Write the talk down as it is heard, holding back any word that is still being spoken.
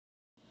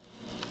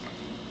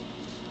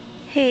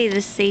Hey,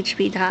 this is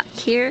HB Doc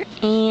here,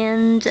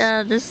 and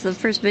this is the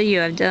first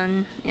video I've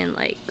done in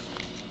like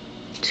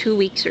 2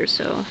 weeks or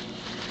so.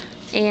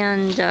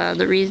 And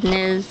the reason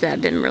is that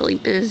I've been really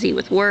busy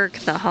with work,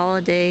 the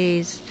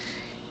holidays,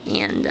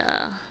 and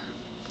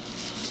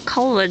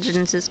Call of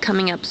Legends is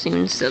coming up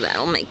soon, so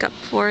that'll make up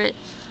for it.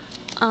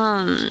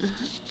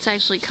 It's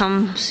actually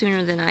come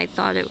sooner than I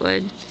thought it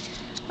would.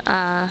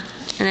 And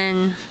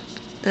then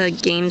the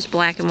games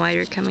Black and White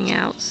are coming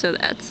out, so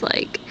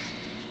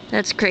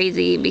that's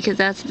crazy because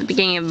that's the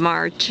beginning of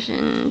March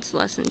and it's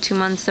less than 2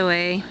 months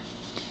away.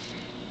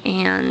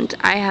 And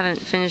I haven't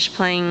finished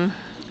playing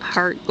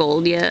Heart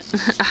Gold yet.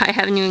 I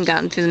haven't even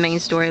gotten through the main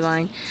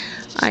storyline.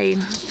 I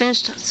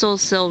finished Soul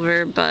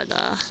Silver, but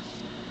I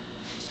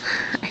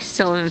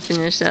still haven't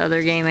finished the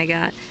other game I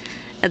got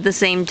at the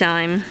same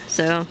time.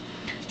 So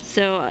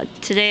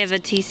today I have a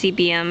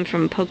TCBM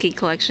from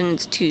pokecollection.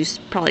 It's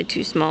probably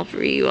too small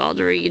for you all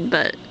to read,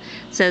 but it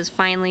says,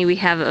 "Finally we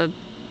have a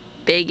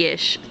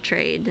big-ish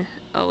trade.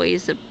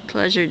 Always a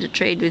pleasure to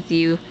trade with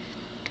you,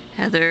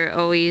 Heather.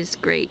 Always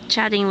great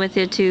chatting with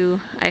you too.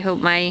 I hope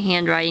my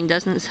handwriting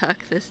doesn't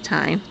suck this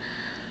time.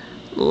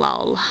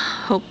 Lol.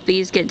 Hope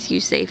these get to you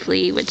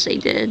safely," which they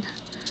did.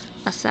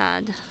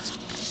 Assad.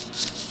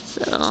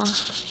 So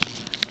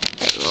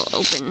I will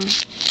open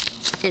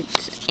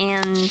it,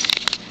 and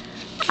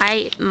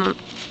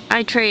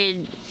I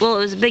traded, well, it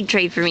was a big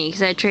trade for me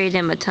because I traded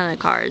him a ton of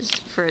cards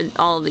for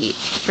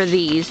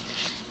these,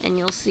 and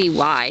you'll see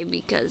why,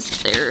 because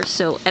they're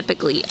so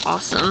epically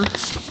awesome.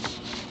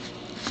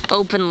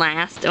 Open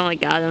last. Oh my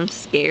god, I'm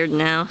scared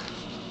now.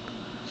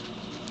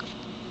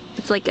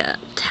 It's like a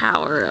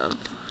tower of...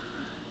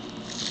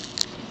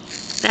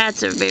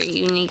 That's a very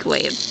unique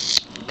way of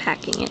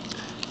packing it.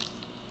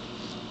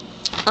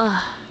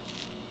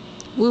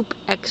 Whoop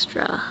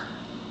extra.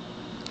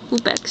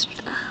 Whoop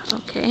extra.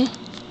 Okay.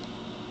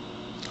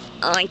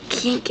 Oh, I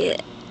can't get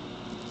it.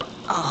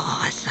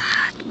 Oh, it's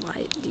hot.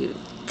 Why do you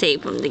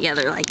tape them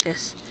together like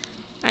this?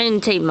 I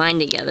didn't tape mine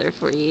together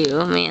for you,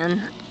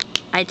 man.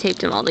 I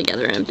taped them all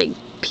together in a big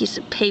piece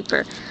of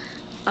paper.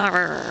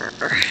 Arr.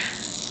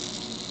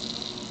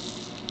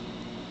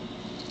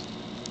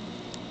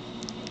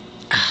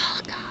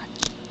 Oh, God.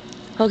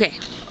 Okay.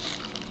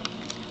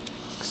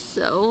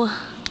 So,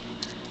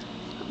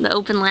 the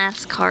open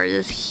last card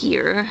is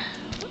here.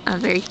 I'm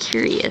very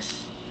curious.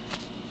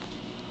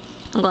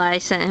 I'm glad I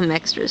sent him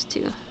extras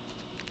too,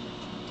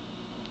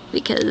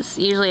 because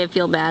usually I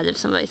feel bad if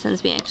somebody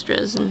sends me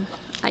extras and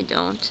I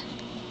don't.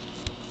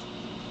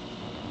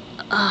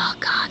 Oh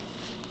god.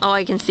 Oh,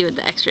 I can see what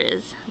the extra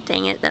is.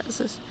 Dang it, that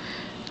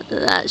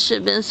should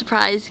have been a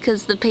surprise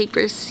because the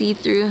paper is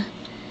see-through.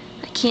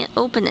 I can't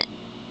open it.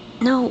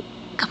 No,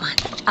 come on.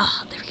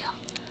 Oh, there we go.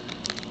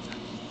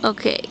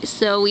 Okay,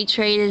 so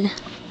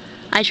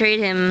I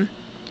traded him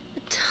a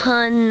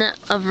ton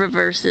of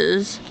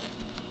reverses.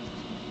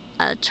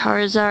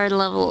 Charizard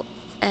level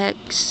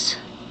X.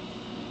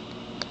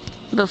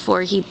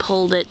 Before he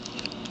pulled it,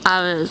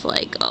 I was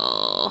like,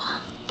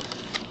 oh.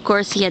 Of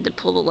course, he had to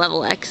pull the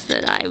level X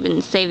that I've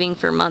been saving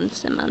for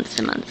months and months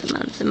and months and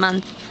months and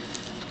months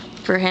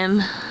for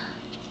him.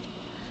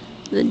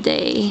 The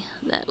day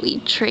that we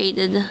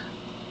traded,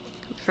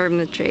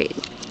 confirmed the trade.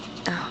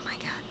 Oh my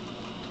god.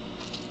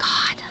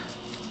 God.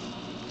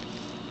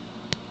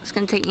 It's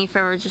gonna take me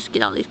forever just to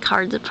get all these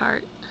cards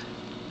apart.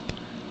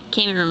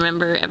 Can't even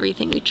remember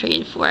everything we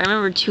traded for. I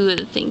remember 2 of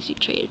the things we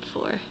traded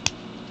for.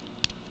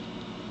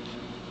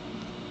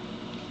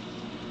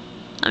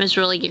 I'm just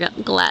really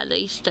glad that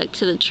he stuck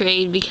to the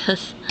trade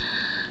because,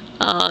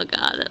 oh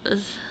god,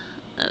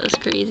 that was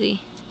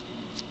crazy.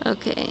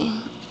 Okay,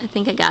 I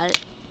think I got it.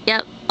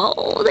 Yep.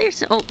 Oh,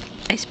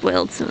 I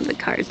spoiled some of the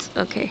cards.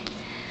 Okay.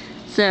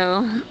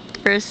 So,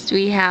 first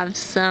we have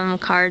some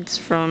cards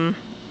from,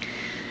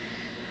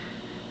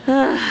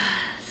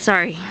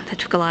 sorry, that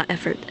took a lot of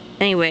effort.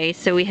 Anyway,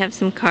 so we have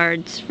some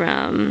cards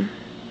from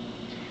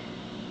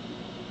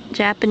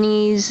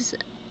Japanese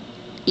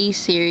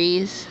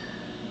E-Series.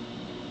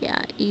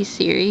 Yeah,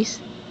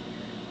 E-Series.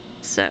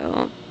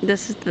 So,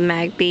 this is the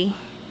Magby.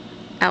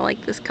 I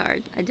like this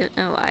card. I don't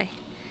know why.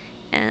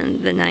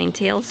 And the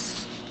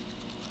Ninetales.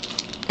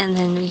 And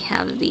then we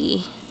have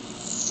the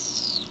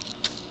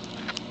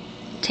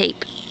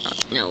tape. Oh,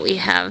 no, we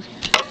have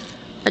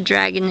a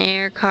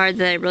Dragonair card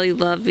that I really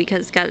love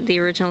because it's got the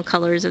original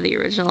colors of the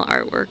original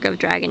artwork of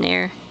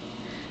Dragonair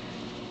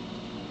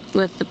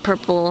with the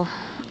purple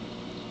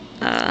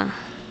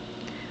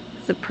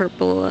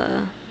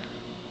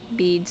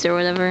beads or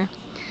whatever.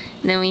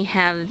 And then we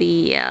have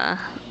the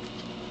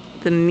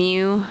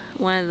Mew,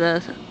 one of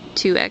the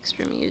 2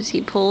 extra Mews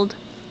he pulled.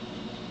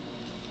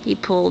 He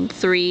pulled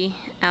 3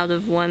 out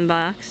of 1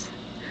 box.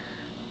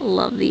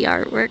 Love the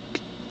artwork.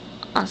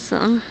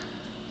 Awesome.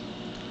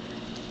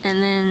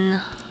 And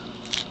then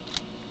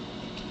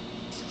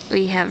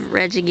we have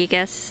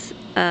Regigigas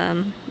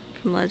from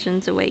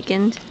Legends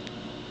Awakened.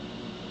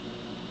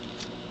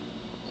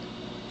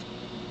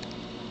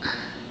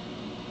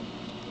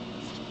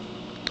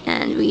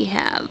 And we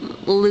have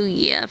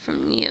Lugia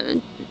from Neo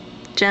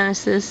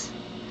Genesis.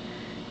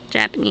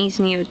 Japanese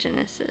Neo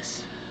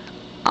Genesis.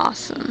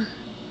 Awesome.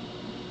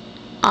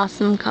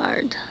 Awesome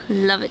card.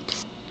 Love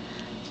it.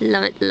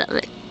 Love it, love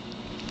it.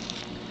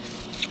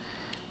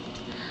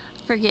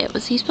 Forget,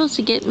 was he supposed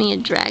to get me a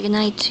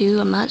dragonite too?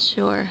 I'm not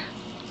sure.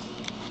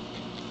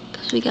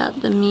 Because we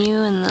got the Mew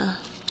and the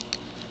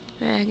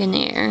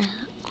dragonair.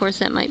 Of course,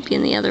 that might be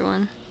in the other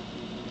one.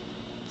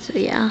 So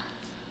yeah.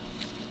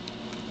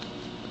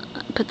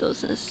 I'll put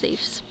those in a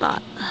safe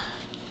spot.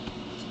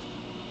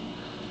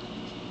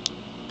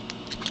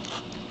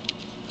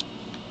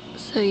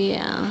 So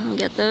yeah, we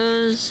got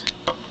those.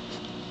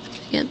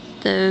 We got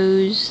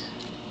those.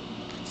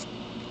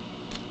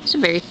 These are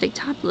very thick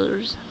top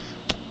loaders.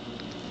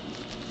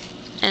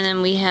 And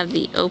then we have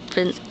the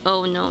open,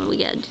 oh no, we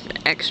got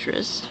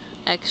extras.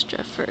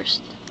 Extra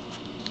first.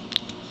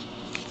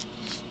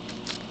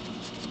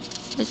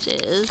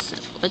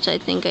 Which I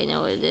think I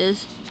know what it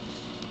is.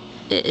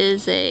 It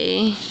is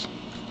a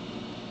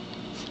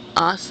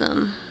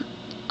awesome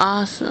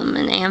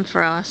an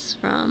Ampharos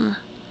from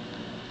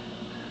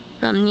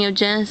Neo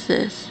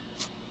Genesis.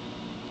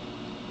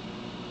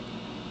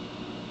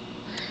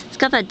 It's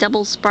got that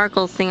double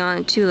sparkle thing on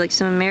it too, like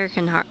some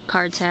American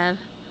cards have.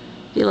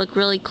 If you look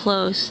really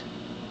close,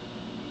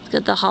 it's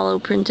got the holo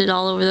printed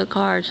all over the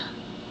card.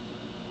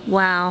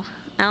 Wow.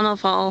 I don't know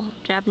if all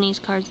Japanese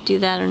cards do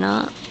that or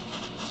not.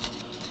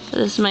 But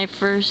this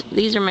is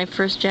these are my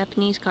first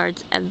Japanese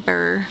cards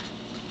ever.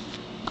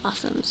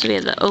 Awesome. So we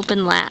have the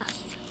open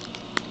last.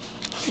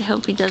 I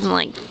hope he doesn't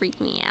like freak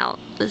me out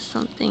with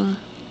something.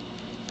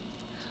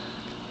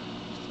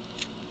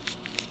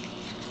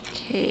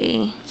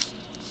 Okay.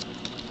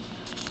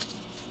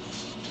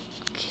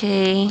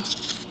 Okay.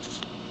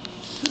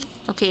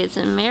 Okay, it's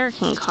an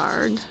American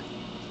card.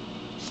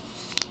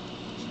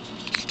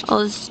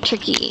 Oh, this is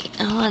tricky.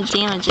 I don't want to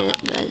damage it,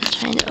 but I'm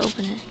trying to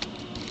open it.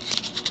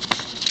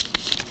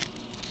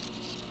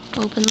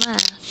 Open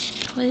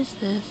last. What is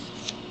this?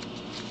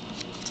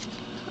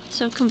 I'm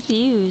so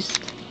confused.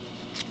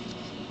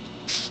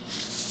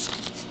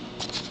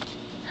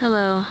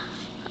 Hello.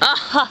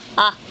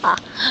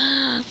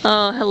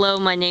 Oh, hello,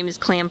 my name is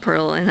Clam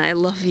Pearl, and I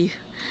love you.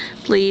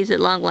 Please, at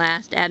long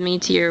last, add me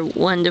to your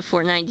 1 to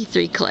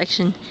 493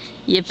 collection.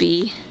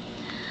 Yippee.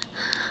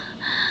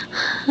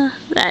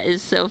 That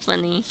is so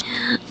funny.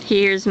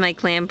 Here's my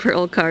Clam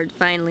Pearl card,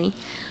 finally.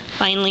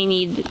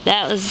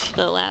 That was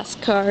the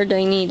last card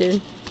I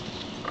needed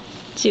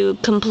to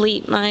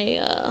complete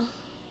my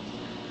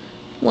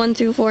 1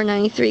 through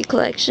 493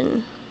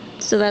 collection.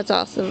 So that's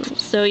awesome.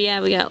 So yeah,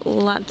 we got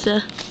lots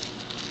of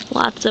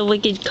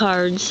wicked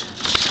cards.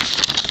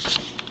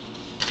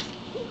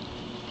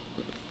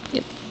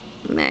 Yep.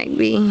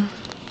 Magby,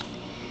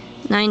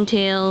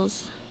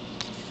 Ninetales,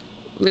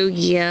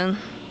 Lugia,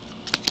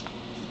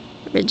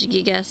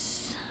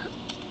 Regigigas,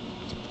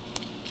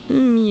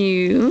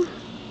 Mew,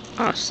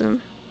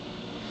 awesome,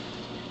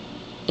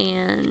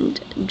 and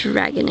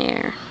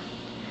Dragonair.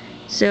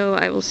 So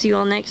I will see you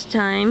all next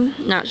time.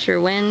 Not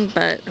sure when,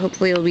 but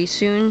hopefully it'll be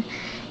soon.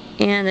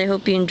 And I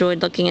hope you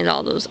enjoyed looking at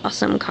all those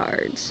awesome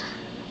cards.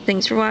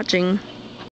 Thanks for watching.